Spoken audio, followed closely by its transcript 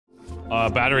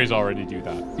Batteries already do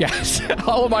that. Yes,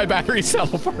 all of my batteries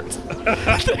teleport.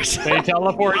 They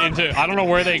teleport into, I don't know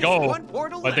where they go,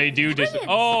 but they do just,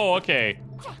 oh, okay.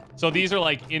 So these are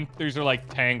like, these are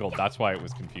like tangled. That's why it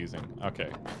was confusing. Okay,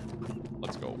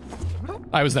 let's go.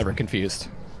 I was never confused.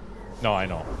 No, I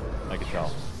know. I can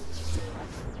tell.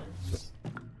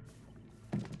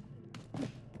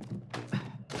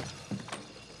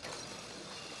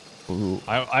 Ooh.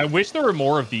 I wish there were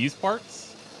more of these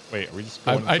parts. Wait, are we just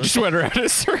going I just went around in a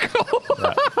circle.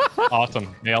 Yeah.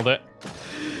 Awesome. Nailed it. I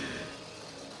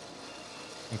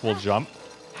think we'll jump.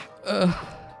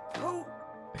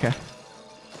 Okay.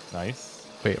 Nice.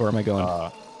 Wait, where am I going?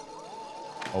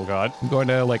 Oh, God. I'm going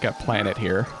to, like, a planet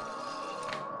here.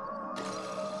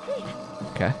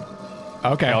 Okay. Okay.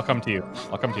 Okay, I'll come to you.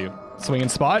 I'll come to you. Swinging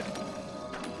spot.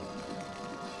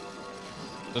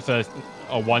 Just a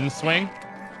one swing.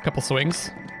 Couple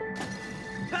swings.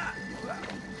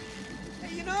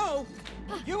 Hey, you know,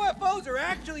 UFOs are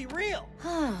actually real.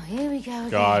 Oh, here we go again.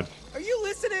 God. Are you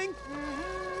listening?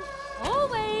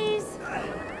 Always.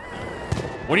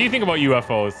 What do you think about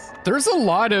UFOs? There's a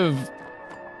lot of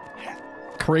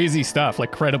crazy stuff,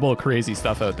 like credible crazy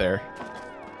stuff out there.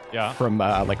 Yeah. From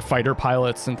like fighter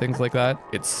pilots and things like that.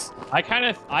 It's. I kind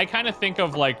of think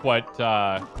of like what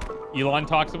Elon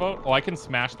talks about. Oh, I can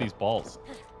smash these balls.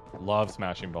 Love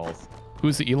smashing balls.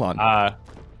 Who's Elon?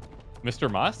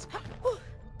 Mr. Musk.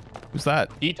 Who's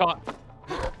that? He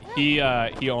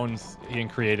owns and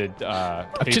created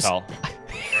PayPal.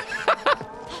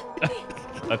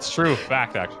 That's true.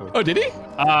 Fact, actually. Oh, did he?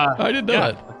 I didn't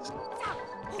know that.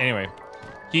 Anyway,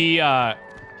 he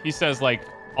says like,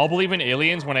 I'll believe in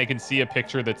aliens when I can see a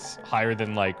picture that's higher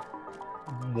than like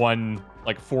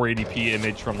 480p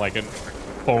image from like a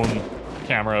phone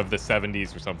camera of the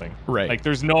 70s or something. Right. Like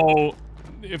there's no,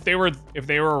 if they were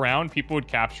around, people would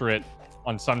capture it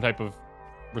on some type of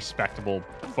respectable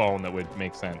phone that would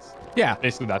make sense. Yeah.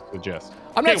 Basically, that's the gist.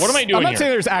 What am I doing I'm not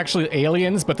saying there's actually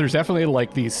aliens, but there's definitely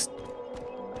like these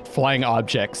flying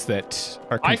objects that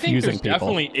are confusing I think there's people.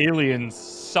 Definitely aliens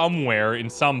somewhere in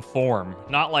some form.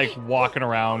 Not like walking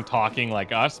around talking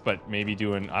like us, but maybe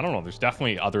doing, I don't know, there's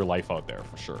definitely other life out there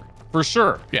for sure. For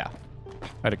sure. Yeah.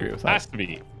 I'd agree with that. Has to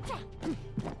be.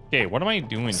 Okay, what am I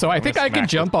doing? So I think I can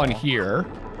jump on here.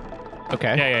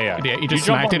 Okay. Yeah. Yeah, you just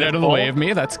smacked it out of the way of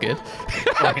me. That's good.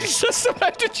 I just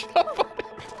about to jump on it.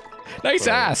 Nice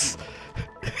ass.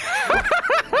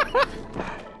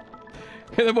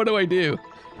 And then what do I do?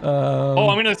 Oh,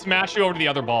 I'm gonna smash you over to the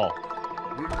other ball.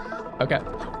 Okay.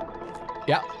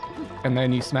 Yeah. And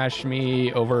then you smash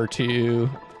me over to...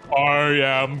 I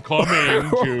am coming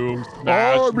to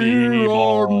smash me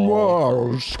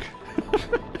ball.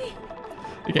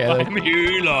 Yeah, I'm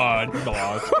Elon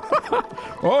Musk.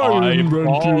 I'm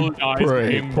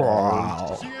ready to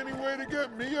pray. See any way to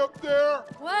get me up there?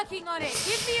 Working on it.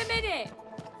 Give me a minute.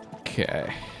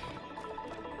 Okay.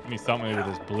 Give me something with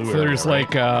this blue So area, there's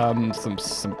right? like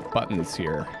some buttons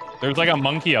here. There's like a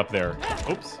monkey up there.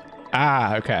 Oops.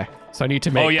 Ah, okay. So I need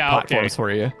to make platforms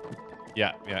for you.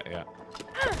 Yeah.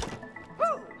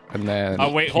 And then Oh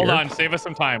wait, hold here. on. Save us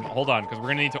some time. Hold on, because we're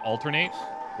gonna need to alternate.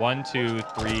 1, 2,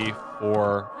 3,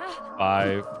 4,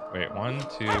 5. Wait, 1,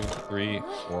 2, 3,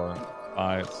 4,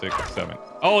 5, 6, 7.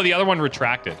 Oh, the other one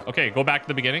retracted. Okay, go back to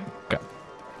the beginning. Okay.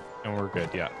 And we're good.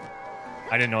 Yeah.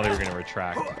 I didn't know they were gonna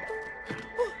retract.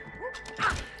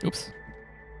 Oops.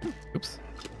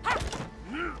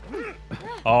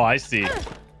 Oh, I see.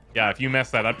 Yeah, if you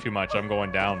mess that up too much, I'm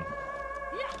going down.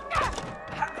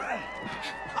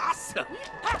 Awesome.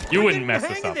 You wouldn't mess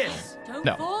this up. Don't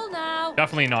No. fall now.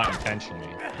 Definitely not intentionally.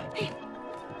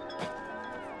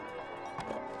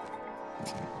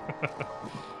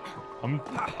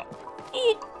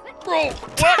 Bro,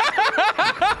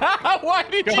 what? Why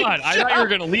did you God, I thought you were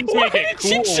gonna at least Why make it did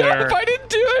you cool jump? there. I didn't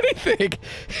do anything.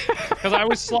 Because I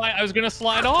was gonna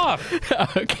slide off.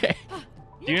 Okay.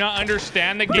 Do you not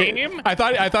understand the game? I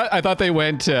thought they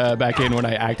went back in when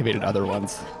I activated other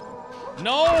ones.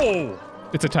 No.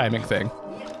 It's a timing thing.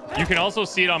 You can also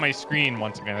see it on my screen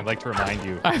once again. I'd like to remind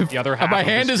you. The other half. My of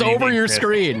the hand is screen over your exists.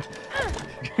 screen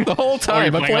the whole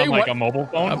time. Oh, you're playing on like a one. mobile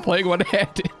phone. I'm playing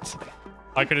one-handed.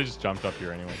 I could have just jumped up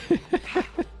here anyway.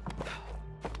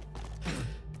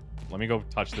 Let me go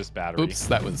touch this battery. Oops,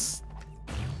 that was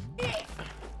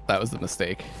the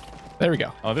mistake. There we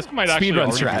go. Oh, this might actually Speedrun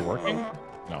already strat. be working.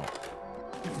 No.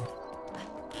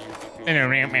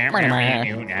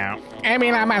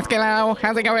 Emila Mascalo,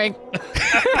 how's it going?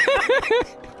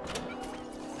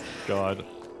 God.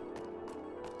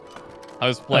 I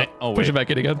was playing. Oh, wait. Push it back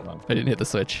in again. I didn't hit the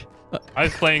switch. I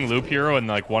was playing Loop Hero, and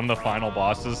like one of the final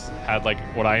bosses had like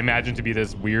what I imagined to be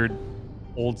this weird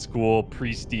old school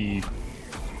priesty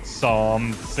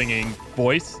psalm singing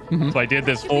voice. So I did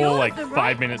this whole like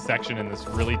 5-minute section in this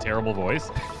really terrible voice,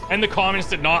 and the comments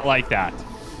did not like that.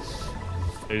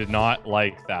 They did not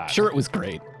like that. Sure, it was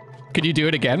great. Could you do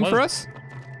it again for us?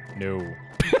 No.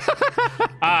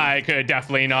 I could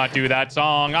definitely not do that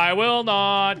song. I will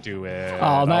not do it.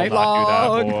 All night long.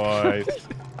 I'll not do that voice.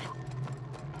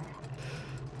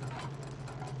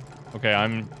 Okay,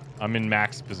 I'm in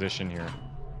max position here.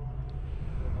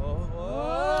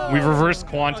 We've reversed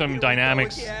quantum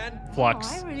dynamics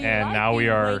flux, and now we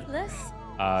are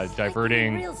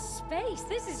diverting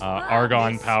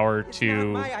argon power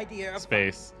to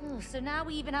space. So now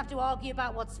we even have to argue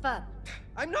about what's fun.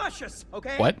 I'm nauseous,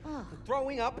 okay? What?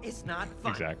 Throwing up is not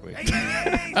fun. Exactly.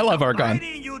 I love argon.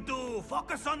 You do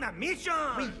focus on the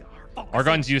mission.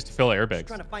 Argon's used to fill airbags.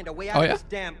 Trying to find a way out of this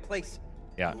damn place.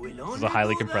 Yeah, this is a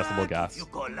highly compressible gas.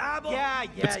 Yeah,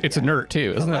 It's inert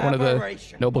too, isn't that one of the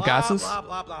noble gases? Blah,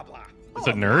 blah, blah, blah. It's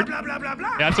a nerd?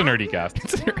 Yeah, it's a nerdy gas.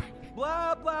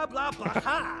 Blah, blah, blah, blah.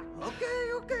 Ha.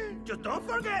 Okay. Just don't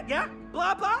forget, yeah?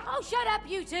 Blah, blah. Oh, shut up,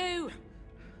 you two.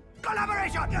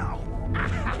 Collaboration now.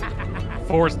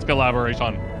 Forced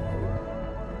collaboration.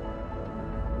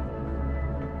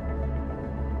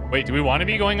 Wait, do we want to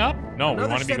be going up? No, we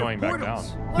want to be going back down.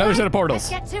 Another set of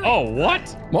portals. Let's get to it. Oh,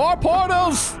 what? More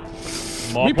portals!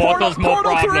 More We poured portals, up more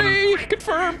portal problems. 3!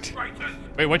 Confirmed!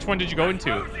 Wait, which one did you go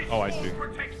into? Oh, I see.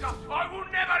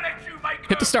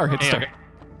 Hit the star, hit the star.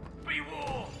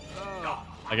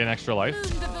 I get an extra life?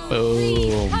 Baboon, Boom.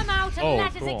 please come out and Oh,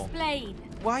 let cool. us explain.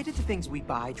 Why did the things we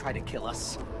buy try to kill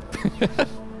us?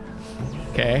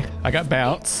 Okay, I got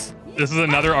bounce. This is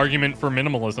another argument for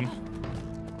minimalism.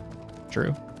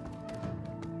 True.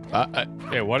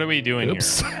 Okay, what are we doing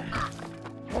Oops. here?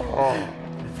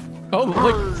 Oh,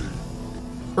 look.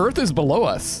 Earth is below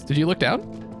us. Did you look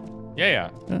down? Yeah.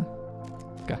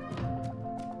 Okay.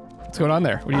 What's going on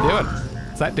there? What are you doing?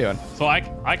 What's that doing? So I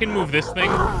can move this thing,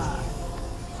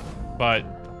 but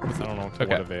I don't know to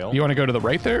what avail. You want to go to the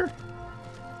right there?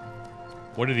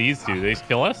 What do these do? They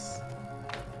kill us?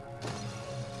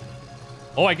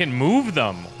 Oh, I can move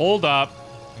them. Hold up.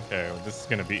 Okay, well, this is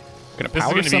gonna be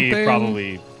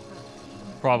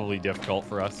probably difficult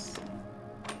for us.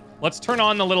 Let's turn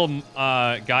on the little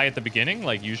guy at the beginning,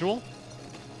 like usual.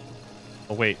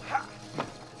 Oh wait,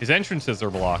 his entrances are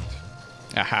blocked.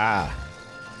 Aha.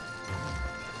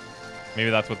 Maybe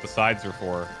that's what the sides are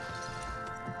for.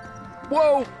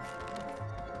 Whoa.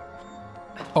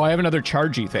 Oh, I have another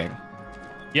chargy thing.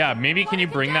 Yeah, maybe can you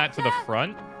bring that to the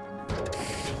front?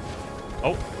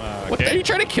 Oh, What? Are okay. you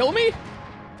trying to kill me?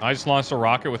 I just launched a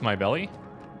rocket with my belly.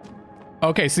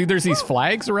 Okay, see, there's these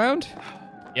flags around.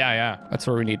 Yeah. That's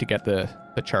where we need to get the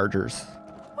chargers.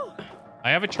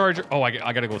 I have a charger. Oh, I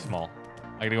gotta go small.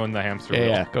 I gotta go in the hamster wheel.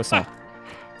 Yeah, go small.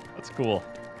 That's cool.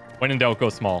 When in doubt, go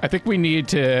small. I think we need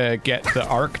to get the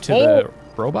arc to the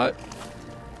robot.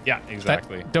 Yeah,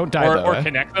 exactly. Don't die though. Or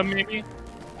connect them, maybe.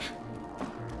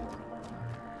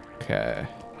 Okay.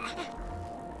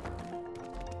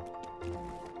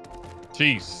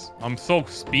 Jeez, I'm so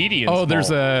speedy. And Oh,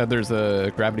 small. there's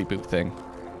a gravity boot thing.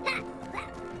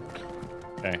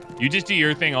 Okay, you just do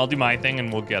your thing. I'll do my thing,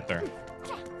 and we'll get there.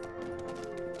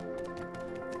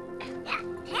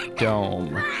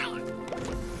 Dome.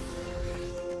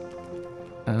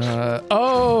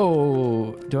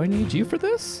 Oh, do I need you for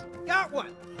this? Got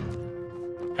one.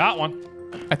 Got one.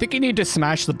 I think you need to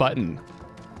smash the button.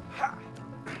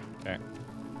 Okay.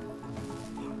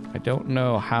 I don't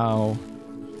know how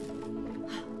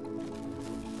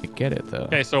to get it though.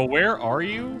 Okay, so where are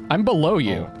you? I'm below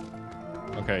you.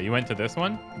 Okay, you went to this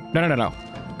one? No.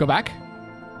 Go back.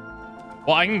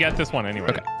 Well, I can get this one anyway.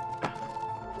 Okay.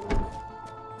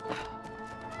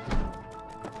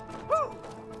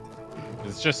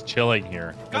 It's just chilling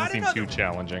here. Doesn't seem too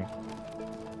challenging.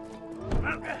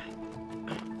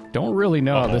 Don't really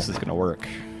know how this is gonna work.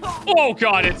 Oh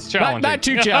god, it's challenging. Not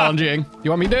too challenging.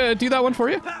 You want me to do that one for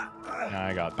you? Nah,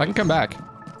 I got this. I can come back.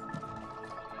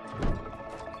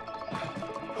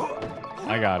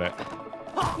 I got it.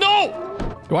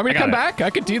 No! You want me to got come it. back? I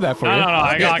could do that for No, you.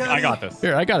 I got this.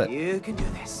 Here, I got it. You can do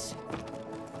this.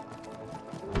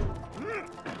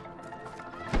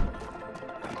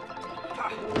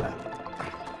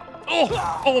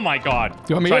 Oh my god.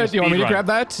 Do you want me to grab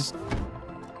that?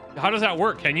 How does that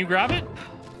work? Can you grab it?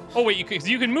 Oh wait,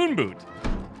 you can moon boot.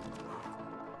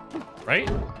 Right?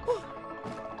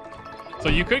 So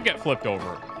you could get flipped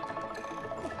over.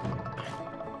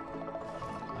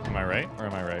 Am I right? Or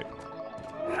am I right?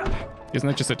 Isn't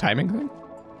that just a timing thing?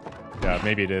 Yeah,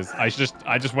 maybe it is. I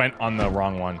just went on the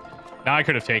wrong one. Now I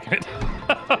could have taken it.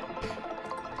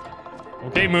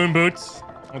 Okay, moon boots.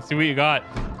 Let's see what you got.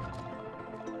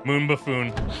 Moon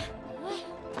buffoon.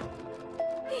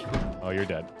 Oh, you're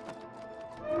dead.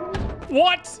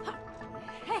 What?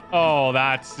 Oh,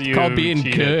 that's you. Called being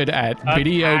cheated. good at That's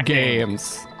video hacking.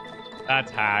 games.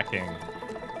 That's hacking.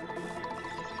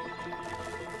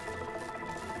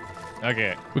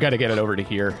 Okay. We got to get it over to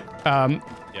here.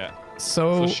 Yeah.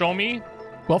 So So show me.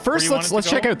 well, first you want it let's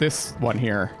to check go? out this one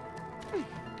here.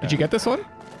 Did you get this one?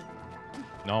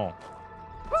 No.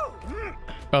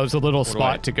 Oh, there's a little do I-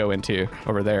 spot to go into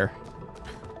over there.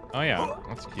 Oh yeah,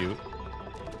 that's cute.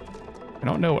 I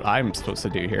don't know what I'm supposed to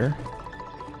do here.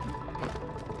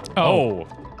 Oh.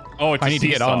 Oh, it's a I need to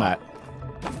get on seesaw. that.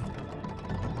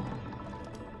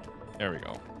 There we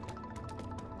go.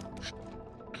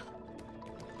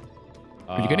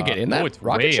 Are you gonna get in that Oh, it's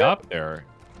rocket way ship? up there.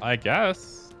 I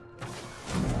guess.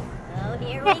 Oh,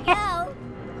 here we go.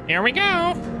 Here we go.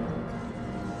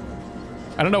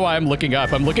 I don't know why I'm looking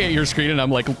up. I'm looking at your screen and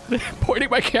I'm like pointing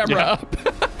my camera Yeah. up.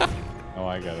 Oh,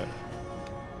 I get it.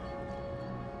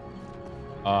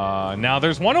 Now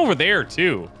there's one over there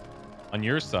too, on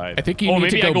your side. I think you oh,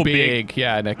 need to maybe I go, go big.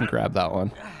 Yeah, and I can grab that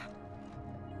one.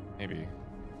 Maybe.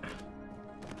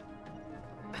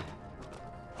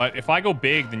 But if I go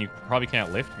big, then you probably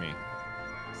can't lift me.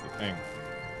 That's the thing.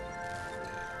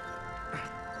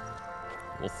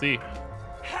 We'll see.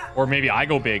 Or maybe I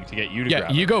go big to get you to Yeah,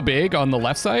 grab you it. go big on the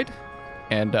left side,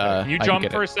 and Can you I can jump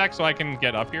get for it. a sec so I can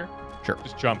get up here? Sure.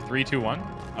 Just jump. 3, 2, 1.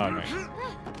 Oh, nice.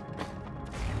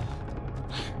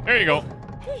 There you go.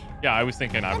 Yeah, I was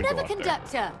thinking I would go Another up there.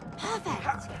 conductor.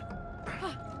 Perfect.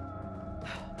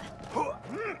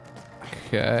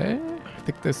 Okay. I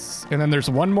think this, and then there's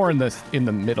one more in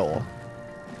the middle.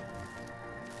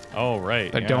 Oh,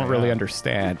 right. I yeah, don't really yeah.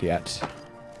 understand yet.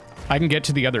 I can get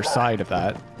to the other side of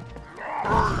that.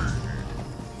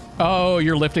 Oh,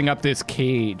 you're lifting up this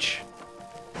cage.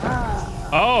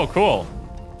 Oh, cool.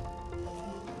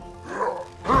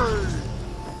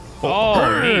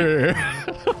 Oh, neat.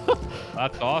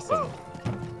 That's awesome.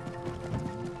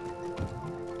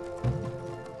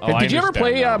 Oh, Did you ever understand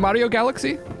play now. Mario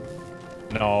Galaxy?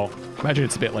 No. Imagine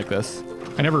it's a bit like this.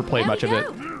 I never played much of it.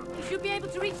 You should be able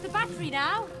to reach the battery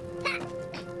now.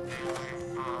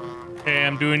 Okay,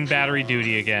 I'm doing battery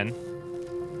duty again.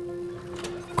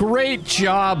 Great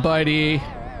job, buddy.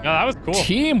 No, that was cool.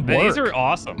 Teamwork. These are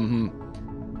awesome.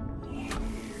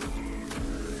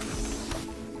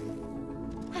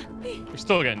 You're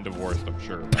still getting divorced, I'm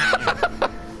sure.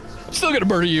 I'm still gonna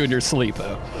murder you in your sleep,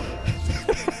 though.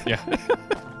 Yeah.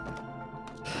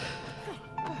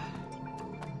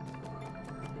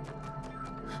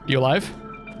 You alive?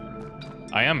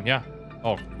 I am, yeah.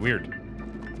 Oh, weird.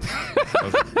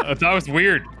 That was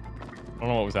weird. I don't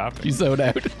know what was happening. You zoned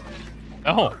out.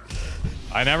 No.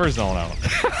 I never zone out.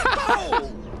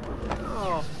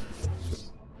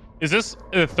 Is this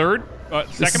the third?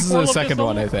 This Second is portal the of this second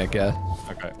one, level? I think, yeah.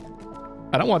 Okay.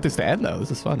 I don't want this to end, though.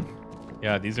 This is fun.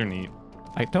 Yeah, these are neat.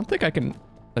 I don't think I can...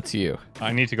 That's you.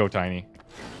 I need to go tiny.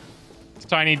 It's a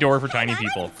tiny door for tiny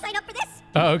people. Sign up for this.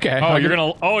 Oh, okay. Oh, you're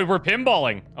gonna... Oh, we're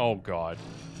pinballing. Oh, God.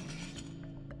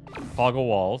 Toggle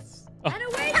walls. And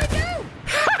away we go.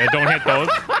 Yeah, don't hit those.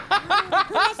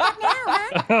 Who messed up now,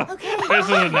 huh? Okay. This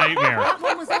is a nightmare. That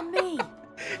one was on me.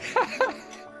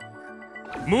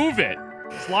 Move it.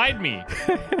 Slide me.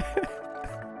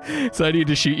 So I need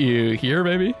to shoot you here,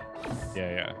 maybe?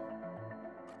 Yeah,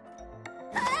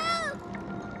 yeah.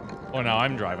 Oh, now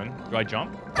I'm driving. Do I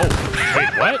jump? Oh, wait,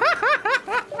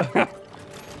 what?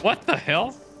 What the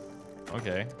hell?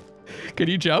 Okay. Can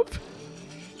you jump?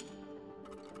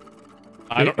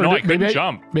 I don't know. I couldn't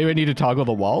jump. Maybe I need to toggle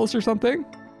the walls or something?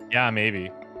 Yeah,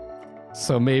 maybe.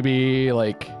 So maybe,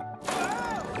 like...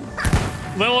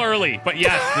 Little early, but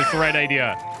yes, that's the right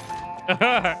idea.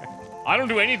 I don't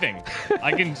do anything.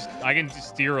 I can just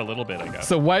steer a little bit, I guess.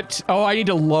 So what? Oh, I need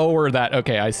to lower that.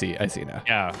 Okay, I see. I see now.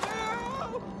 Yeah.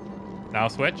 Now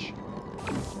switch.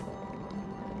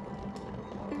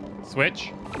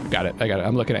 Switch. Got it. I got it.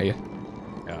 I'm looking at you.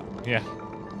 Yeah. Yeah.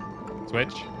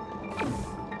 Switch.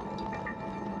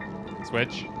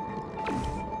 Switch.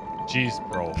 Jeez,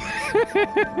 bro.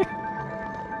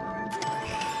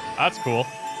 That's cool.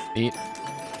 Neat.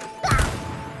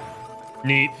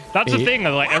 Neat. That's the Neat. thing.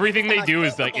 Like everything they do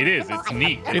is like it is. It's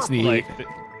neat. It's neat. Like,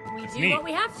 We it's do neat. what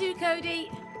we have to, Cody.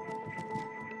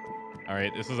 All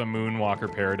right, this is a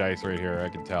moonwalker paradise right here. I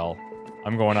can tell.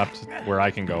 I'm going up to where I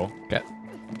can go. Okay.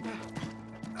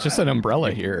 It's just an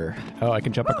umbrella here. Oh, I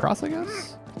can jump across, I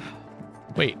guess?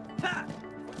 Wait.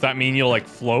 Does that mean you'll like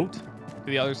float to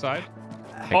the other side?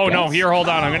 I Oh no! guess. Here, hold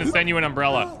on. I'm gonna send you an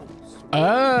umbrella.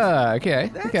 Ah, okay.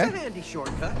 That's Okay. a handy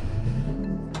shortcut.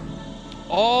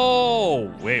 Oh,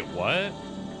 wait, what?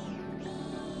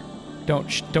 Don't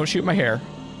shoot my hair.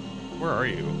 Where are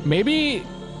you? Maybe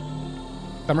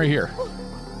I'm right here.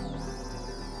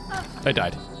 I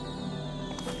died.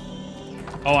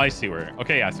 Oh, I see where.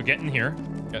 Okay, yeah. So get in here.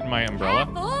 Get in my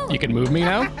umbrella. You can move me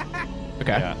now?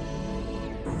 Okay. Yeah.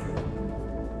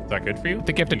 Is that good for you? I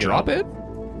think you have to drop it?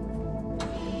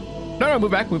 No,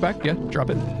 move back. Yeah, drop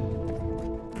it.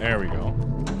 There we go.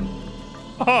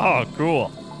 Oh,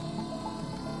 cool.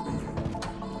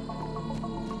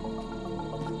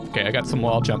 Okay, I got some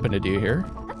wall jumping to do here.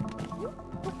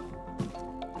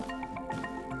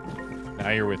 Now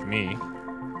you're with me,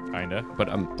 kinda. But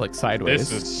I'm like sideways.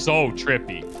 This is so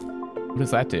trippy. What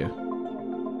does that do?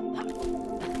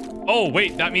 Oh,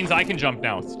 wait, that means I can jump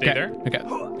now. Stay there. Okay.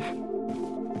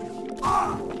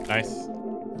 Nice.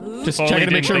 Just Totally checking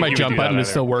to make didn't sure think my you would jump do that button is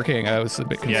either. still working. I was a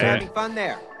bit concerned. Yeah. Having fun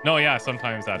there. No, yeah,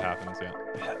 sometimes that happens, yeah.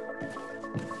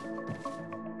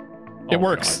 It Oh,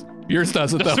 works. God. Yours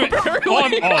doesn't though. Oh,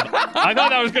 apparently. I thought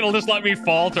that was gonna just let me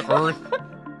fall to earth.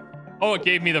 Oh, it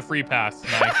gave me the free pass.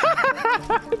 Nice.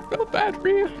 I feel bad for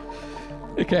you.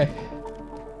 Okay.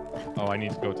 Oh, I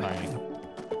need to go tiny.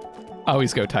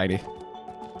 Always go tiny.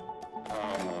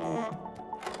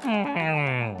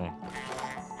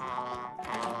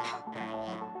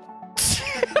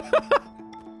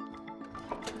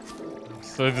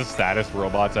 So the saddest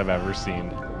robots I've ever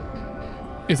seen.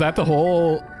 Is that the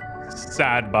whole?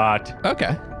 Sad bot.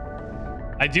 Okay.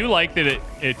 I do like that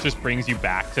it just brings you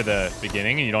back to the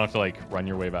beginning and you don't have to like run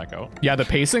your way back out. Yeah, the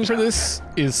pacing for this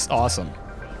is awesome.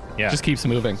 Yeah. Just keeps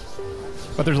moving.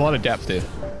 But there's a lot of depth too.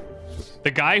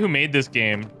 The guy who made this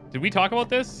game, did we talk about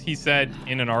this? He said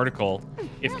in an article,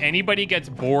 if anybody gets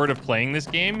bored of playing this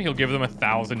game, he'll give them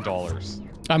 $1,000.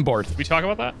 I'm bored. Did we talk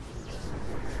about that?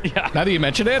 Yeah. Now that you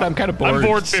mention it, I'm kind of bored. I'm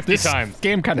bored 50 this times.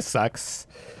 Game kind of sucks.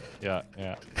 Yeah.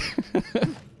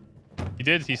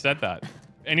 He said that.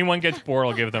 Anyone gets bored,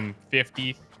 I'll give them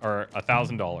 $50 or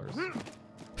 $1,000.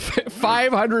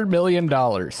 $500 million.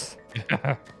 Okay,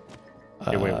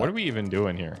 wait, what are we even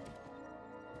doing here?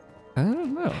 I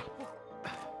don't know.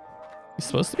 You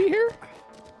supposed to be here?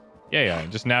 Yeah.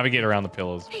 Just navigate around the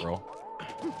pillows, bro.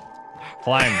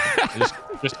 Climb.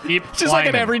 just keep It's just climbing.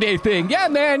 like an everyday thing. Yeah,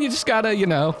 man, you just gotta,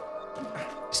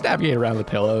 just navigate around the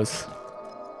pillows.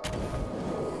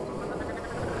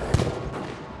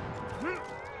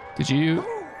 Did you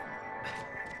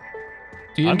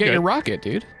I'm get your good. rocket,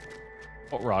 dude?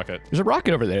 What rocket? There's a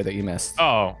rocket over there that you missed.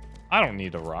 Oh, I don't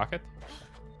need a rocket.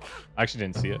 I actually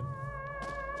didn't see it.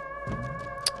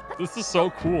 This is so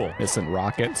cool. Missing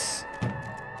rockets.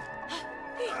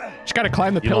 Just gotta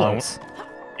climb the pillows.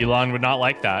 Elon would not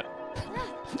like that.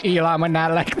 Elon would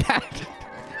not like that.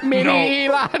 Mini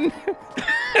Elon.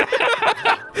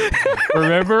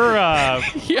 Remember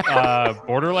Yeah.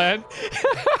 Borderland?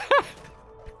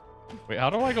 Wait, how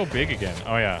do I go big again?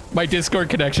 Oh, yeah. My Discord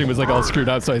connection was like all screwed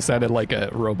up, so I sounded like a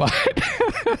robot.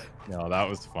 No, that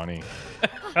was funny.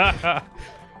 I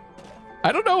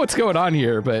don't know what's going on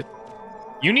here, but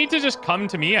You need to just come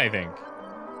to me, I think.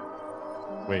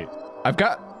 Wait. I've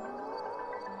got...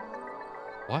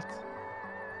 What?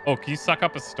 Oh, can you suck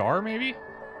up a star, maybe?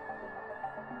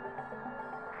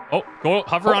 Oh, go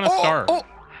hover on a star. Oh,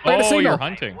 I had a signal. You're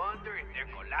hunting.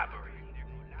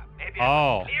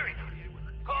 Oh.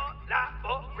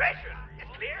 Collaboration.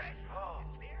 It's clear? Oh,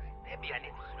 maybe I need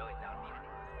to slow it down here.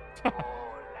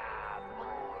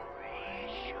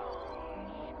 Collaboration.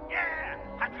 Yeah,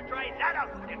 have to try that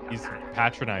out for next He's time.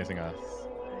 patronizing us.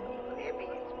 Maybe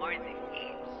it's more than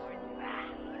games.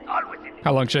 It's always in the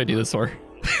How long should I do this for?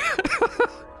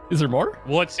 Is there more?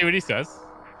 Well, let's see what he says.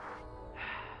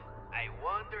 I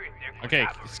wonder if they're Okay,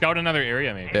 scout another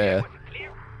area, maybe. Yeah. Was it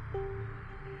clear?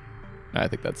 I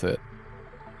think that's it.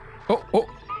 Oh.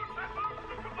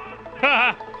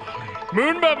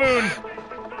 Moon baboon.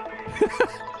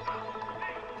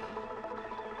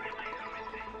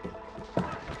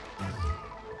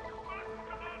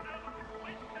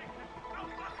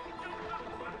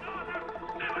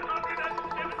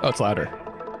 Oh, it's louder.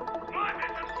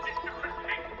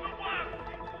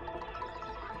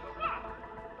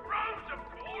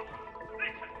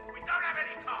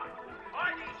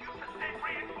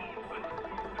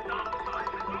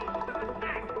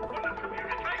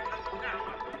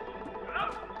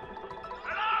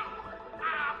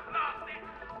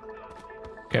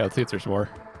 Okay, let's see if there's more.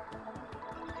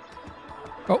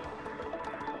 Oh.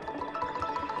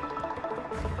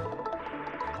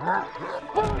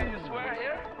 Can you swear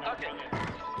here? Okay.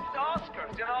 The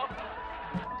Oscars, you know?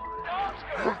 The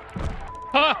Oscars!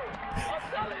 Huh. I'll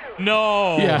tell you!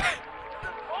 No. Yeah.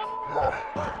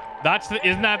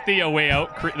 Isn't that the A Way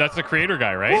Out? That's the creator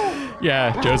guy, right?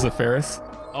 Yeah, Joseph Ferris.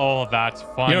 Oh, that's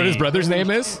funny. You know what his brother's name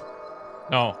is?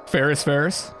 No. Ferris.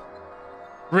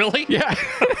 Really? Yeah.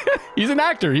 He's an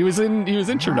actor. He was in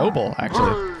Chernobyl,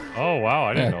 actually. Oh wow,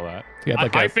 I didn't know that. He had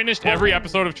like I finished every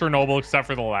episode of Chernobyl except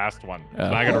for the last one. So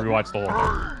I gotta rewatch the whole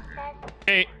thing.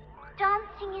 Hey.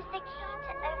 Dancing is the key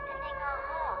to opening our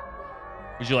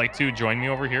hearts. Would you like to join me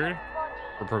over here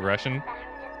for progression?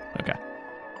 Okay.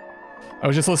 I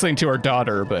was just listening to our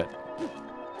daughter, but...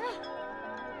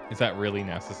 Is that really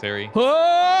necessary? Okay.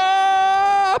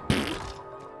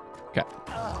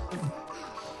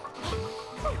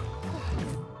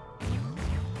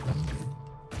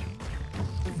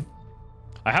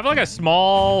 I have like a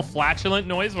small flatulent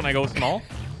noise when I go small.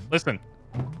 Listen.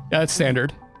 Yeah, that's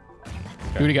standard.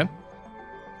 Okay. Do it again.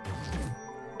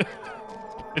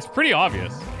 It's pretty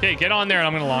obvious. Okay, get on there and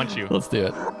I'm gonna launch you. Let's do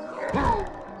it.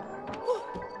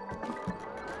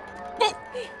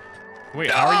 Wait,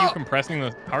 how are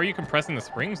you compressing the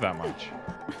springs that much?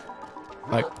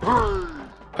 Like,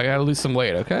 I gotta lose some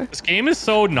weight, okay? This game is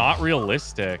so not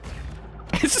realistic.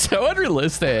 It's so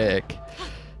unrealistic.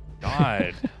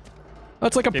 God.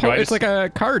 That's like it's like a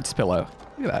cards pillow.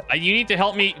 Look at that. You need to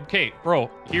help me. Okay,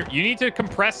 bro. Here, you need to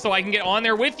compress so I can get on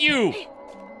there with you.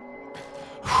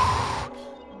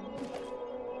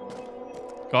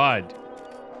 God.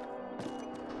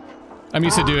 I'm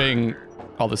used to doing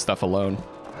all this stuff alone.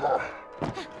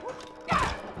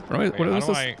 What am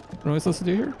I supposed to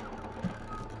do here?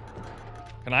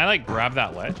 Can I like grab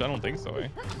that ledge? I don't think so. Eh?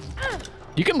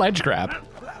 You can ledge grab.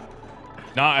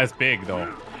 Not as big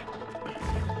though.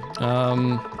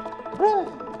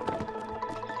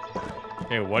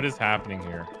 Okay, what is happening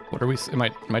here? What are we? Am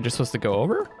I just supposed to go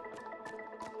over?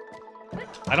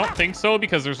 I don't think so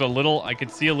because there's I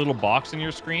could see a little box in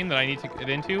your screen that I need to get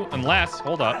into. Unless,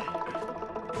 hold up.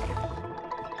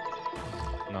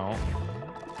 No.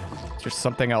 There's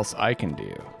something else I can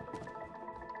do.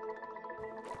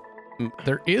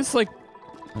 There is like...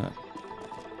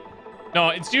 No,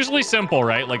 it's usually simple,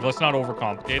 right? Like, let's not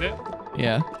overcomplicate it.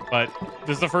 Yeah. But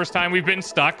this is the first time we've been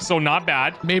stuck, so not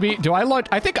bad. Maybe, do I launch?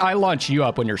 I think I launch you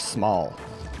up when you're small.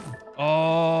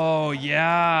 Oh,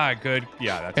 yeah, good.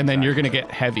 Yeah, that's and then you're going to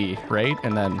get heavy, right?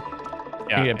 And then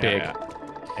you get big.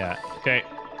 Yeah. Okay.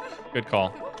 Good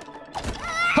call.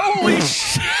 Holy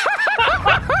shit!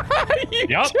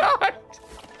 Yep.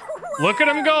 Look at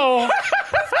him go.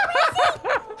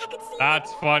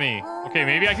 That's funny. Okay,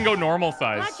 maybe I can go normal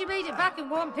size. Glad you made it back in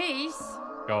one piece.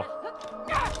 Go.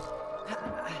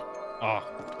 Oh.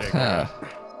 Okay,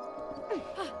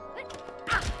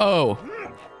 Oh.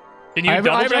 Can you I have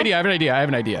an jump? idea. I have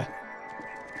an idea.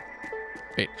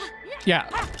 Wait. Yeah.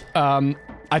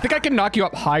 I think I can knock you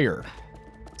up higher.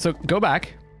 So go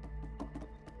back.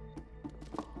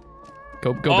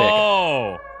 Go big.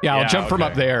 Oh. Yeah, I'll jump from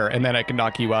up there, and then I can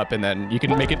knock you up, and then you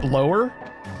can make it lower.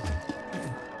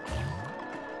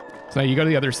 So now you go to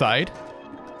the other side.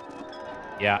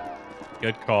 Yeah.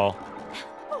 Good call.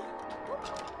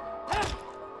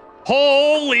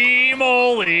 Holy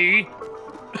moly.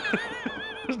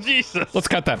 Jesus. Let's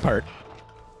cut that part.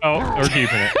 Oh, we're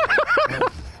keeping it.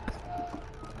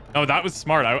 No, that was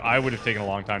smart. I would have taken a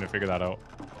long time to figure that out.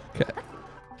 Okay.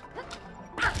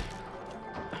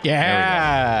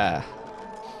 Yeah.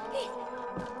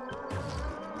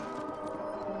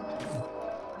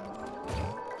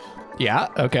 Yeah,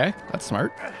 okay. That's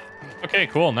smart. Okay,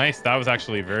 cool. Nice. That was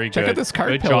actually very good. Check out this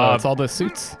card Good pillow. job. It's all the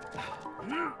suits.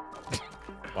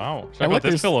 Wow. Check out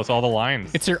this pillow. It's all the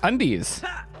lines. It's your undies.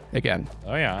 Again.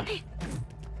 Oh, yeah.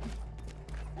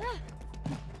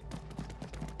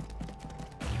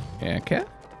 Okay.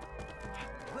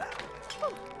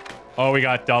 Oh, we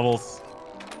got doubles.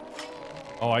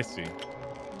 Oh, I see.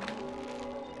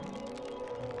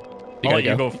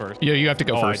 You go first. You have to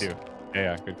go first. I do.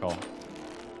 Yeah, good call.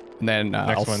 And then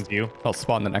next one's you. I'll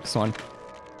spawn the next one.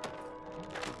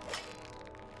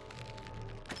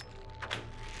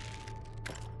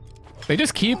 They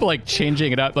just keep like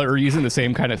changing it up or using the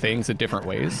same kind of things in different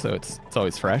ways, so it's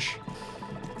always fresh.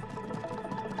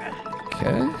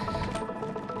 Okay.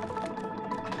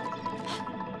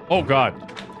 Oh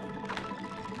God.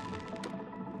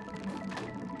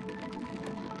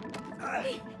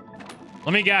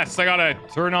 Let me guess. I gotta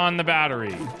turn on the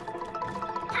battery.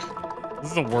 This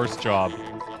is the worst job.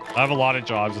 I have a lot of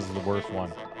jobs. This is the worst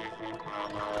one.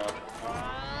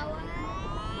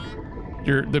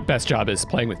 The best job is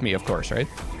playing with me, of course, right?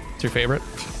 It's your favorite?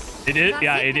 It is.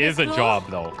 Yeah, it is a job,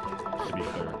 though, to be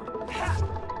clear.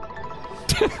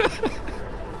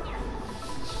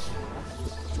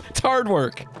 It's hard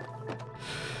work.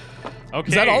 Okay.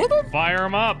 Is that all of them? Fire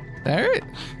them up. All right.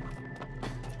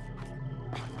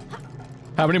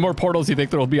 How many more portals do you think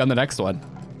there will be on the next one?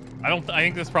 I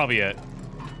think that's probably it.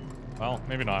 Well,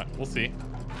 maybe not. We'll see.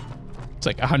 It's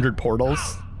like 100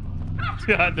 portals.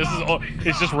 Yeah,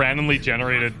 it's just randomly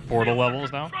generated portal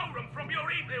levels now. From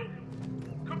your evil.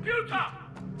 Computer,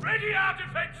 ready our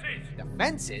defenses.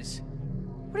 Defenses?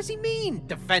 What does he mean,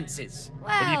 defenses?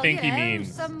 Well, do you think he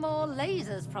means? Some more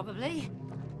lasers, probably.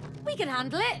 We can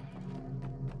handle it.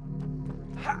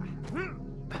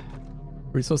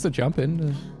 Were you supposed to jump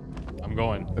in? I'm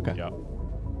going. Okay. Yeah.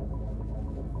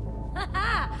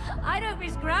 I don't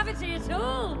miss gravity at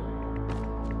all.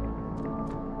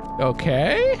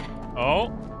 Okay.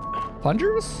 Oh.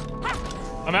 Plungers?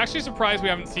 I'm actually surprised we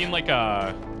haven't seen like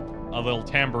a little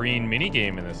tambourine mini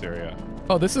game in this area.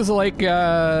 Oh, this is like,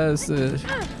 there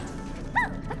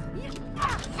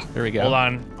we go. Hold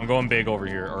on. I'm going big over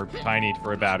here, or tiny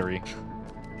for a battery.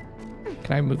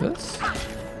 Can I move this?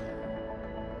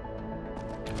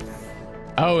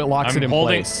 Oh, it locks it in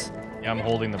place. Yeah, I'm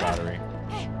holding the battery.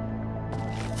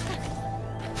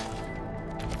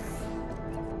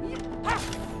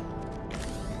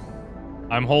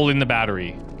 I'm holding the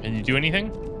battery. Can you do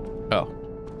anything? Oh.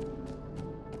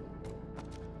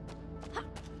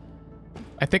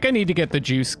 I think I need to get the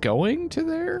juice going to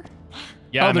there.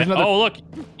 Yeah. Oh, there's another... Oh, look.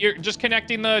 You're just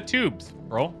connecting the tubes,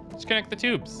 bro. Just connect the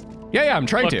tubes. Yeah, I'm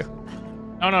trying to.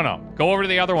 No. Go over to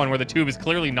the other one where the tube is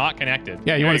clearly not connected.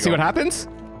 Yeah, you want to see what happens?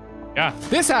 Yeah.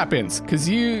 This happens, because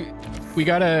we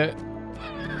gotta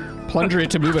plunger it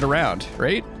to move it around,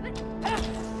 right?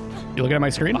 You looking at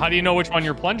my screen? How do you know which one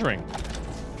you're plungering?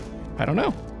 I don't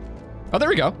know. Oh, there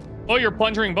we go. Oh, you're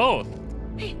plungering both.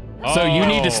 So you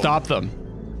need Oh. to stop them,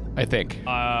 I think.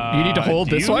 You need to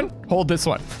hold this one? Hold this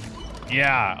one.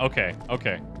 Yeah, okay.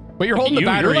 But you're holding the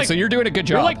battery, like, so you're doing a good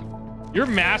job. You're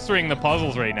mastering the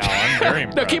puzzles right now. I'm very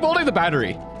impressed. No, keep holding the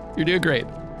battery. You're doing great.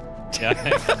 Yeah.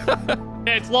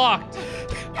 Hey, it's locked.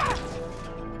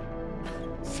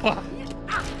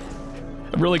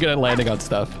 I'm really good at landing on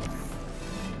stuff.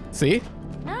 See?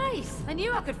 Nice. I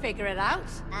knew I could figure it out.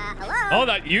 Hello? Oh,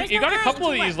 that you got a couple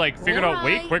of these like figured out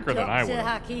way quicker than I would. Dr.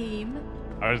 Hakim.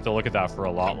 I would have to look at that for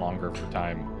a lot longer for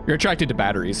time. You're attracted to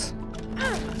batteries.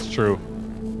 It's true.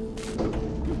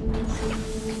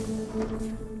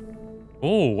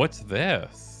 Oh, what's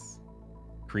this?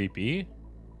 Creepy.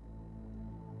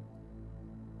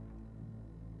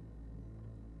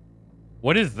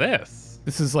 What is this?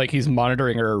 This is like he's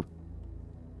monitoring her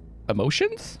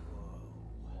emotions?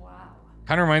 Wow.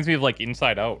 Kind of reminds me of like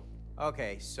Inside Out.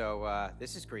 Okay, so,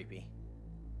 this is creepy.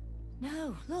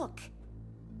 No, look.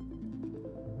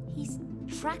 He's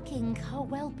tracking her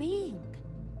well-being.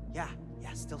 Yeah,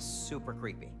 still super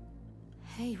creepy.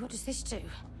 Hey, what does this do?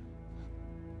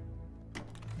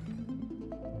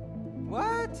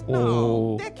 What? Oh.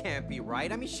 No, that can't be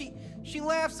right. I mean, she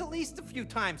laughs at least a few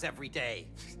times every day.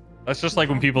 That's just like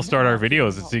when people start our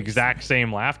videos. It's the exact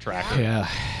same laugh track. Yeah.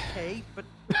 Okay, but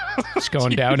It's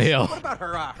going downhill. what about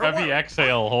her Heavy work?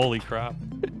 exhale. Holy crap.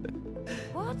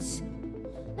 What?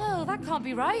 No, that can't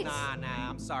be right. Nah,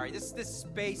 I'm sorry. This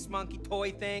space monkey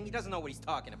toy thing, he doesn't know what he's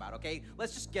talking about, okay?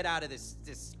 Let's just get out of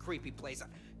this creepy place.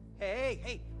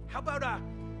 Hey, how about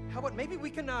maybe we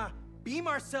can beam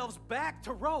ourselves back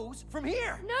to Rose from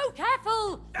here? No,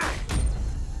 careful!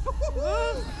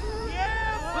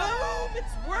 Yeah, boom!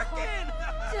 It's working!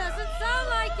 Doesn't sound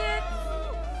like it.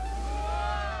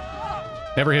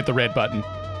 Never hit the red button.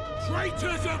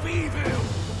 Traitors of evil,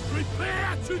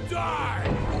 prepare to die.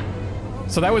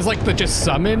 So that was like the just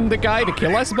summon the guy to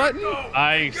kill us button?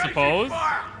 I suppose.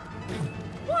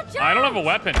 Watch out! I don't have a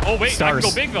weapon. Oh wait, I Stars.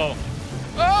 can go big though.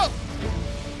 Oh!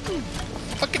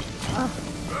 Okay.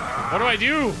 What do I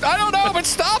do? I don't know, but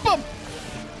stop him!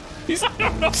 He's stop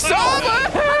him!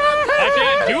 I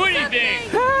can't do anything.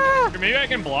 Here, maybe I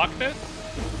can block this.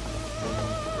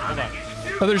 Hold on.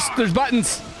 Oh, there's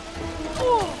buttons.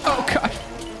 Oh god.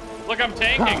 Look, I'm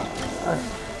tanking.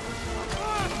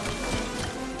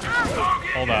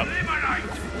 Hold up.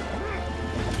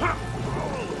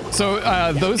 So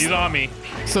those. He's on me.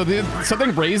 So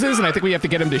something raises, and I think we have to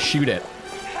get him to shoot it.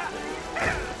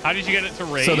 How did you get it to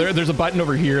raise? So there's a button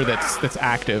over here that's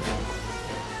active.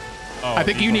 Oh, I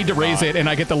think you need to raise it, and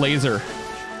I get the laser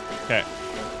Okay.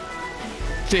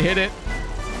 to hit it.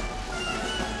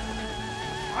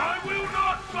 I will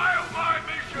not fail my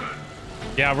mission.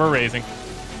 Yeah, we're raising.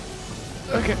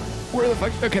 Okay. Where the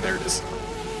fuck? Okay, there it is.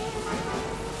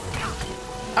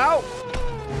 Ow!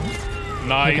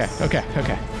 Nice. Okay.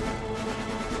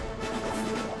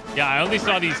 Yeah, I only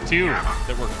saw these two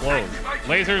that were closed.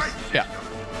 Lasers. Yeah.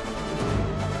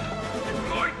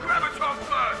 Deploy graviton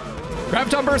first.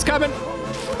 Graviton burst coming.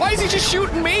 Why is he just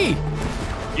shooting me?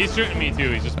 He's shooting me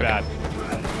too. He's just bad.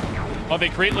 Oh, they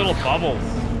create little bubbles.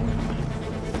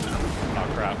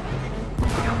 Oh, crap.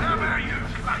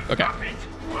 Okay.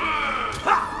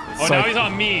 Oh, So- now he's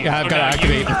on me. Yeah, I've So gotta now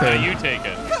activate the thing. You take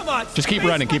it. Come on. Just keep Space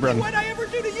running, keep Monkey, running. What'd I ever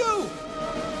do to you?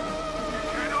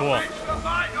 Cool.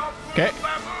 Okay.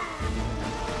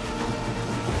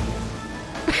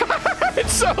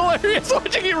 It's so hilarious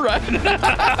watching you run.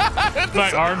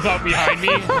 My arms out behind me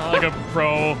like a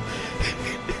pro.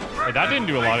 Wait, that didn't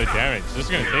do a lot of damage. This is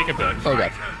gonna take a bit. Oh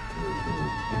god.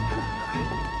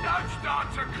 Don't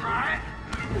start to cry.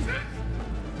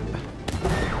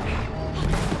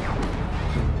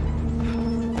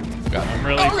 God. I'm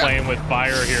really playing with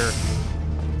fire here.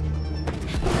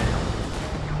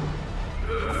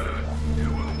 You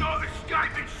will not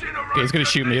escape incineration. Okay, he's gonna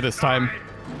shoot me this time.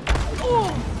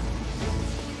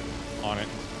 On it.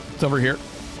 It's over here.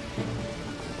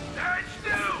 Stand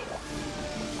still.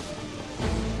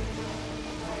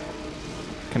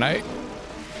 Can I?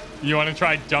 You want to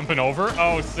try jumping over?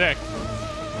 Oh, sick.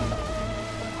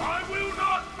 I will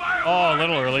not fail. Oh, a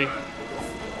little early.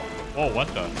 Oh, what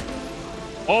the?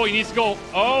 Oh, he needs to go.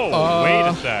 Oh, wait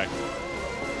a sec.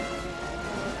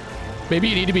 Maybe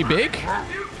you need to be big?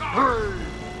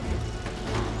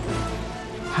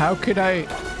 How could I?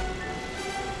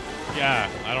 Yeah,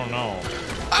 I don't know.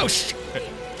 Oh, shit.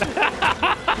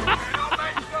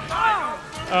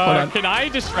 Hold on. Can I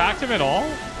distract him at all?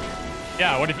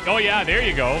 Yeah, what if... Oh, yeah, there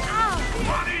you go.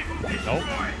 Nope.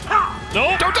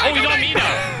 Nope. Don't die, Oh, he's don't on me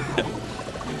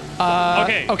now.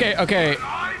 Okay. Okay.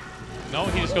 No,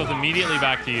 he just goes immediately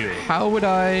back to you. How would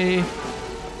I?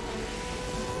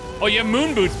 Oh, you have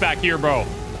moon boots back here, bro.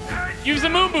 Use the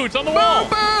moon boots on the wall.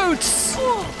 Boots!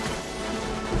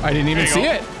 I didn't even There you see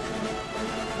go. it.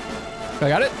 I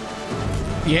got it.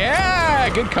 Yeah,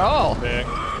 good call. Sick.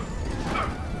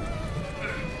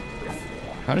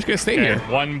 I'm just gonna stay Okay, here.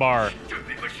 1 bar.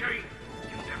 Stupid machine.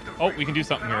 Oh, we can do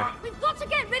something here. We've got to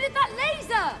get rid of that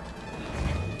laser.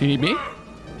 Do you need me?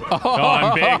 No,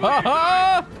 I'm big.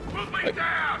 Put me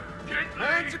down. Gently.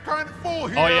 Hands are kind of full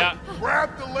here. Oh, yeah.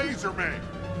 Grab the laser man.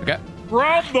 Okay.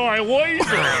 Grab my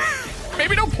laser.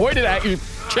 Maybe don't point it at your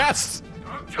chest.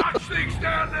 Don't touch things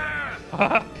down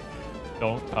there.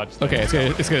 Don't touch them. Okay,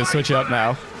 it's gonna switch up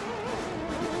now.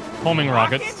 Homing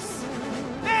rockets.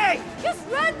 Hey! Just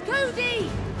run, Cody.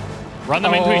 Run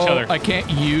them into each other. I can't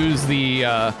use the.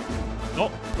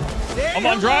 Oh, I'm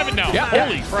on driving now. Yeah.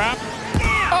 Holy crap.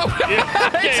 Oh, Yeah.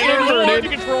 it's Okay, there's hard to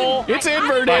inverted. control. It's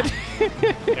inverted.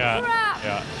 Yeah.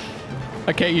 Yeah.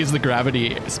 I can't use the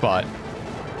gravity spot.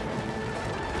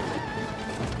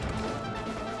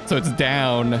 So it's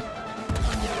down.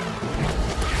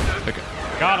 Okay.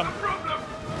 Got him.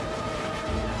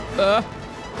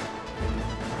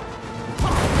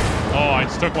 Oh, I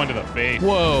just took one to the face.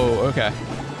 Whoa. Okay.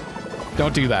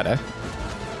 Don't do that, eh?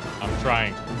 I'm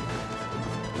trying.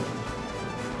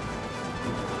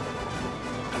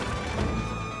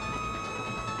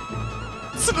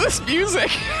 Listen to this music.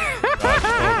 That's so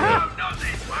Not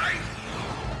this way.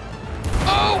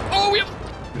 Oh,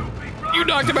 you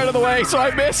knocked him out of the way, so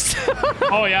I missed. good.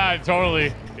 Oh, yeah,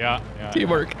 totally. Yeah.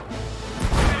 Teamwork.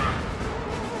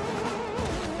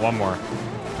 One more.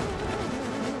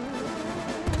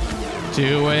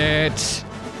 Do it.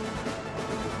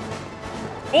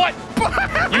 What?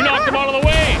 You knocked him out of the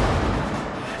way.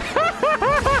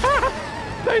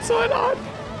 Nice one on.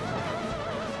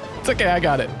 It's okay, I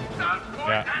got it.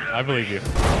 Yeah, I believe you.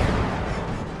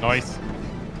 Nice.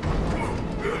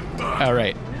 All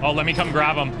right. Oh, let me come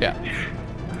grab him. Yeah.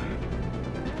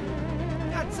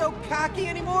 Not so cocky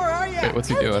anymore, are you? Wait, what's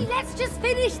he Cody, doing? let's just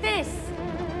finish this.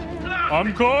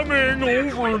 I'm coming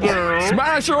over there.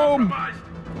 Smash him!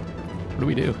 What do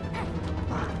we do?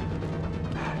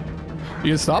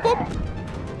 You gonna stop him?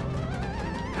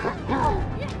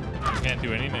 Can't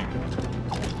do anything.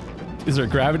 Is there a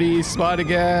gravity spot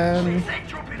again?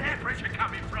 Dropping air pressure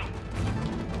coming from.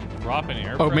 Drop in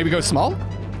air. Oh, maybe go small?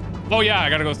 Oh, yeah, I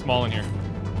gotta go small in here.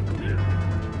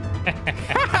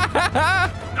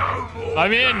 No more.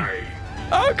 I'm in.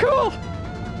 Oh, cool.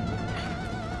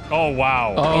 Oh,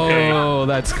 wow. Oh,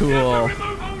 Okay. that's cool. Remove all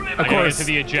I limits. gotta get to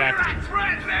the eject.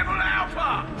 Threat level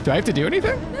alpha. Do I have to do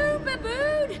anything? No,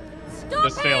 baboon. Stop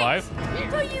Just stay it. alive.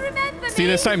 Don't you remember See, me?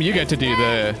 this time you get to do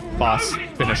the boss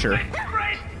finisher. And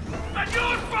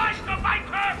you're trying to make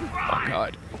her Oh, cry.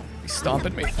 God. He's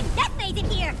stomping me. That made it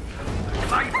here.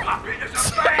 My puppet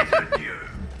has abandoned you.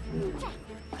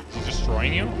 Is he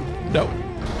destroying you? No.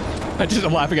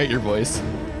 I'm laughing at your voice.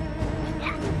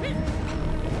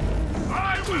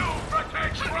 I will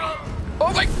protect you.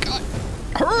 Oh, my God.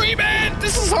 Hurry, man.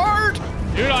 This is hard.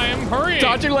 Dude, I am hurrying.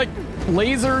 Dodging, like,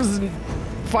 lasers and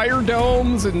fire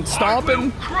domes and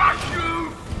stomping. Crush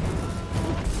you.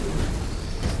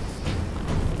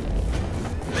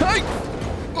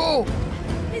 Oh!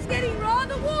 It's getting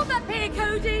rather warm up here,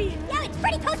 Cody. Yeah, it's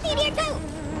pretty toasty in here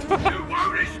too. You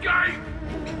won't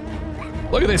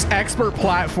escape! Look at this expert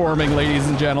platforming, ladies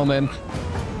and gentlemen.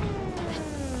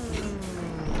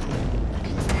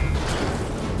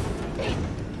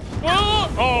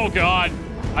 Oh God.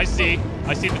 I see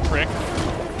the trick.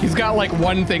 He's got like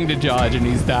one thing to dodge and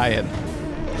he's dying.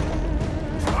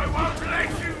 I won't let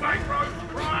you make Rose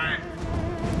cry!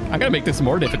 I'm gonna make this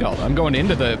more difficult. I'm going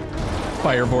into the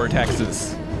fire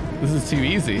vortexes. This is too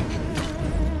easy.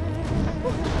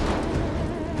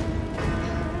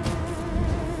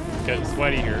 Getting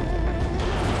sweaty here.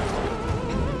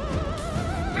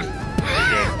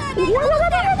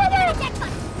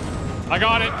 I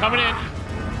got it. Coming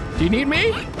in. Do you need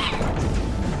me?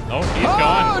 Oh, he's Oh,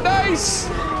 gone. nice!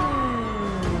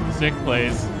 Sick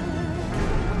plays.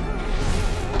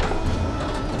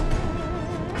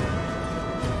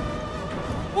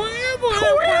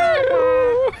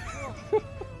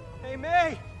 Hey,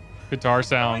 May. Guitar What's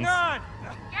sounds. going on?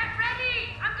 Get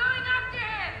ready. I'm going after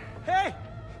him. Hey,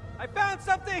 I found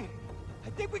something. I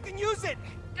think we can use it.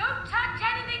 Don't touch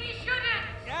anything you shouldn't.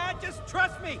 Yeah, just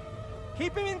trust me.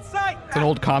 Keep him in sight. It's an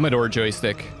old Commodore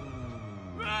joystick.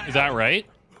 Is that right?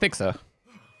 Think so.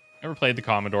 Never played the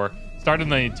Commodore. Started on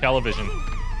the television.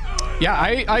 Yeah,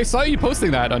 I saw you posting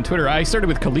that on Twitter. I started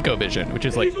with ColecoVision, which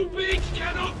is like, Little pigs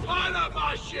cannot pilot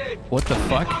my ship! what the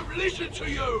fuck? Won't listen to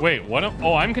you! Wait, what?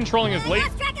 Oh, I'm controlling his late.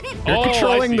 Lost track of him. You're Oh, I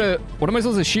controlling see. the, what am I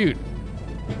supposed to shoot?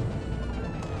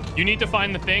 You need to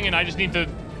find the thing, and I just need to.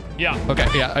 Yeah. Okay,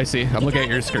 yeah, I see. I'm looking at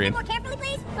your screen. More carefully,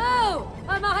 please. Oh,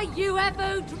 am I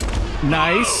UFO?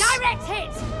 Nice. Direct hit.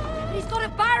 But he's got a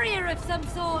barrier of some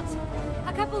sort.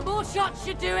 A couple more shots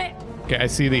should do it. Okay, I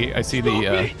see the,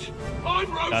 Stop it!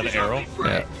 I'm Rose's the arrow? only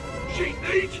friend. She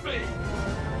needs me!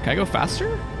 can I go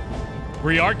faster?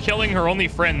 We are killing her only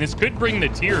friend. This could bring the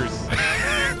tears.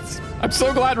 I'm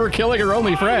so glad we're killing her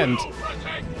only friend. I will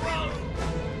protect Rose!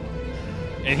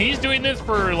 And he's doing this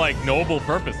for, like, noble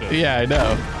purposes. Yeah, I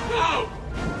know. No!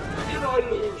 Can I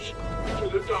lose to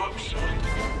the dark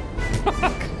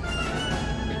side?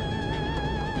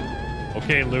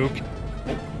 Okay, Luke.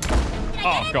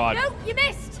 Oh, God. No, you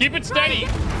missed. Keep it steady.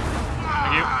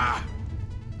 Thank you.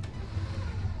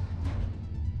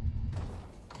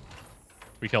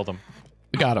 We killed him.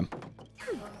 We got him.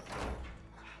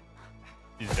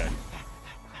 He's dead.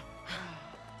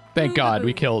 Thank God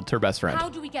we killed her best friend. How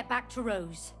do we get back to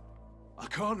Rose? I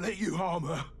can't let you harm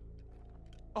her.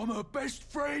 I'm her best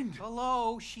friend.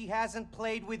 Hello, she hasn't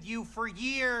played with you for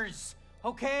years.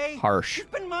 Okay? Harsh.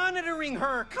 You've been monitoring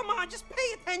her. Come on, just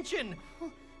pay attention.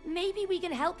 Maybe we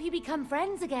can help you become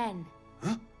friends again.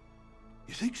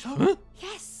 You think so?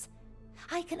 Yes.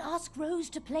 I can ask Rose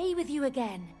to play with you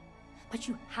again. But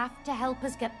you have to help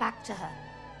us get back to her.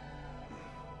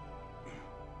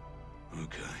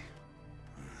 Okay.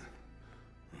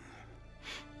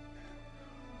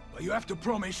 But you have to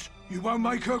promise you won't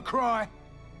make her cry.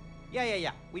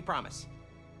 Yeah. We promise.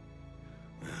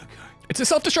 Okay. It's a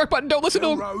self-destruct button. Don't listen to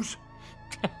Tell him. Rose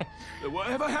that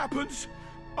whatever happens,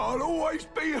 I'll always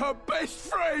be her best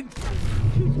friend.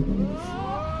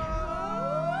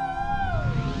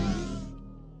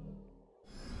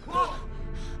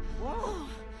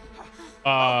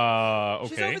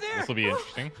 She's Okay. over there. This will be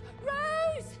interesting.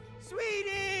 Rose!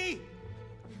 Sweetie!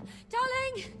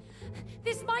 Darling!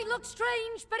 This might look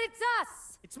strange, but it's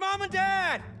us! It's Mom and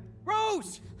Dad!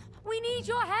 Rose! We need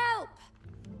your help!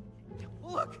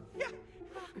 Look! Yeah!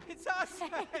 It's us!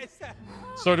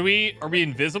 So are we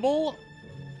invisible?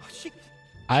 She,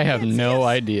 I have no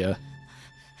idea.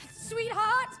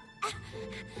 Sweetheart!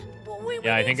 We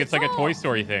Yeah, I need think to it's like a Toy talk.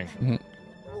 Story thing.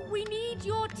 We need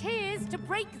your tears to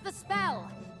break the spell.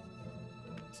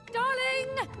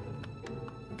 Darling!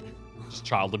 Just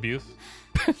child abuse.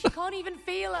 She can't even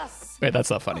feel us. Wait, that's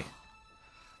not funny.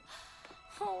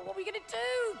 Oh, what are we gonna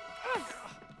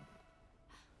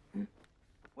do?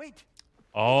 wait.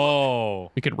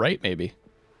 Oh. We could write, maybe.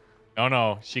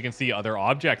 No. She can see other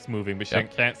objects moving, but she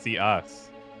Yep. can't see us.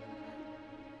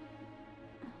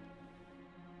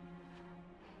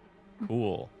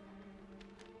 Cool.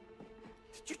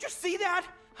 Did you just see that?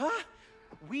 Huh?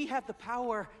 We have the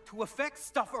power to affect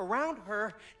stuff around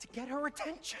her to get her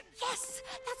attention. Yes,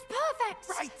 that's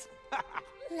perfect. Right.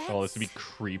 Oh, this would be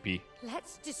creepy.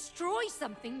 Let's destroy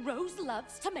something Rose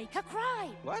loves to make her cry.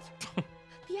 What?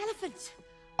 The elephant.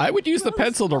 I would use the Rose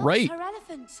pencil to loves write. Her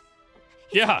elephant. It's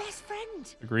Yeah. her best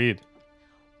friend. Agreed.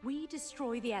 We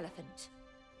destroy the elephant.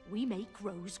 We make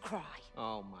Rose cry.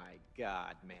 Oh my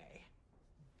God, May.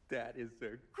 That is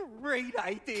a great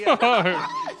idea.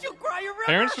 She'll cry a river.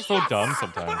 Parents are so dumb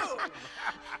sometimes.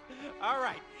 All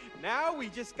right. Now we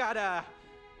just gotta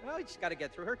Well, you just gotta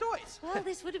get through her toys. Well,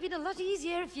 this would have been a lot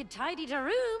easier if you'd tidied her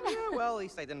room. Yeah, well, at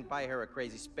least I didn't buy her a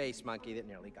crazy space monkey that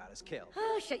nearly got us killed.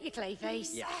 Oh, shut your clay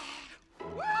face. Yeah.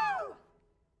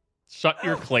 Shut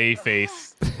your clay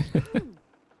face.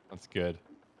 That's good.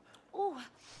 Oh,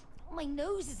 my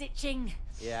nose is itching.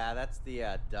 Yeah, that's the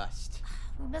dust.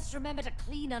 We must remember to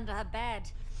clean under her bed.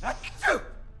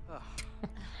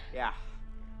 Yeah,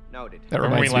 noted. That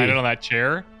Remember when we reminds landed me. on that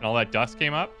chair and all that dust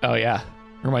came up? Oh yeah,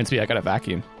 reminds me. I got a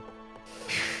vacuum.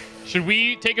 Should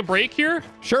we take a break here?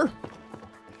 Sure.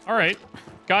 All right.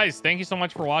 Guys, thank you so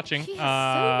much for watching. She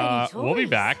has so many We'll be toys.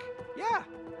 back. Yeah.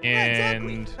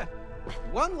 And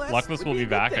One less. Luckless would will be a good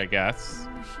back, thing. I guess.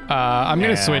 I'm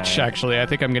gonna Yeah. switch. Actually, I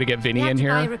think I'm gonna get Vinny We have in to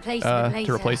buy a here replacement to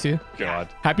later. replace you. God.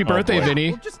 Happy Oh, birthday, boy. Vinny.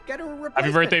 We'll just get her a Happy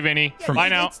replacement. birthday, Vinny. Yeah, Bye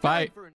now. it's time Bye. for